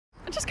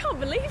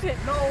believe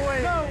it. No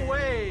way. No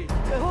way.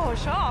 Oh,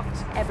 shocked.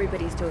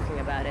 Everybody's talking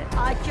about it.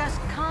 I just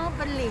can't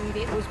believe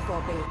it was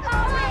Bobby.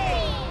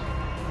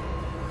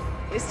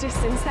 It's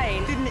just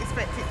insane. Didn't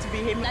expect it to be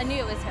him. I knew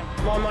it was him.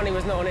 My money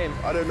was not on him.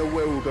 I don't know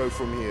where we'll go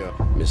from here.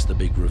 Miss the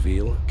big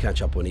reveal?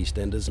 Catch up on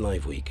EastEnders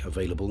Live Week,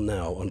 available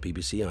now on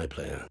BBC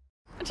iPlayer.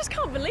 I just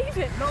can't believe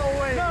it. No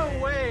way. No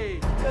way.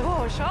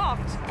 Oh,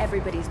 shocked.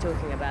 Everybody's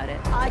talking about it.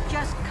 I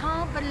just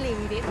can't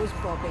believe it was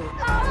Bobby.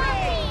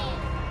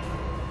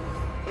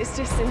 It's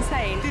just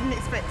insane. Didn't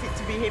expect it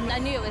to be him. I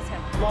knew it was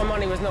him. My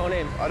money was not on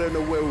him. I don't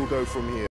know where we'll go from here.